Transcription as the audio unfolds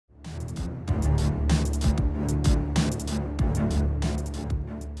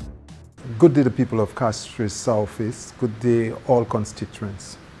Good day, the people of Castries Southeast. Good day, all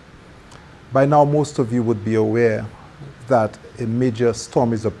constituents. By now, most of you would be aware that a major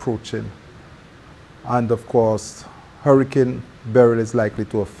storm is approaching. And of course, Hurricane Beryl is likely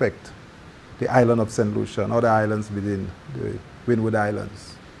to affect the island of St. Lucia and other islands within the Windward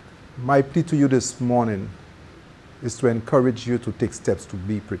Islands. My plea to you this morning is to encourage you to take steps to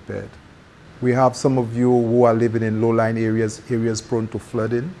be prepared. We have some of you who are living in low-lying areas, areas prone to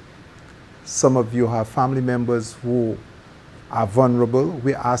flooding. Some of you have family members who are vulnerable.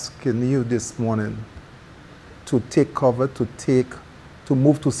 We're asking you this morning to take cover, to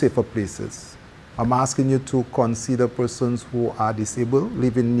move to safer places. I'm asking you to consider persons who are disabled,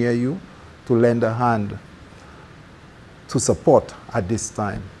 living near you, to lend a hand to support at this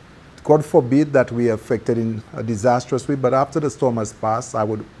time. God forbid that we are affected in a disastrous way, but after the storm has passed, I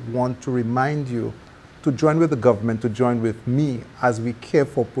would want to remind you to join with the government, to join with me as we care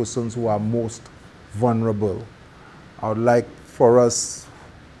for persons who are most vulnerable. I would like for us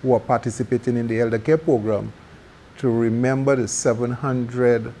who are participating in the elder care program to remember the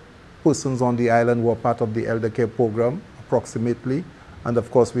 700 persons on the island who are part of the elder care program, approximately. And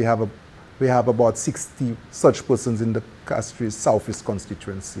of course, we have about 60 such persons in the Castries Southeast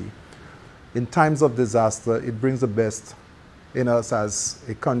constituency. In times of disaster, it brings the best in us as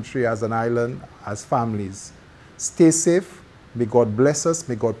a country, as an island, as families. Stay safe. May God bless us.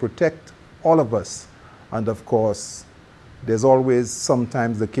 May God protect all of us. And of course, there's always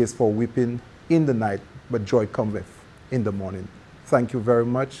sometimes the case for weeping in the night, but joy cometh in the morning. Thank you very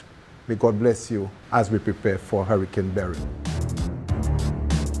much. May God bless you as we prepare for Hurricane Beryl.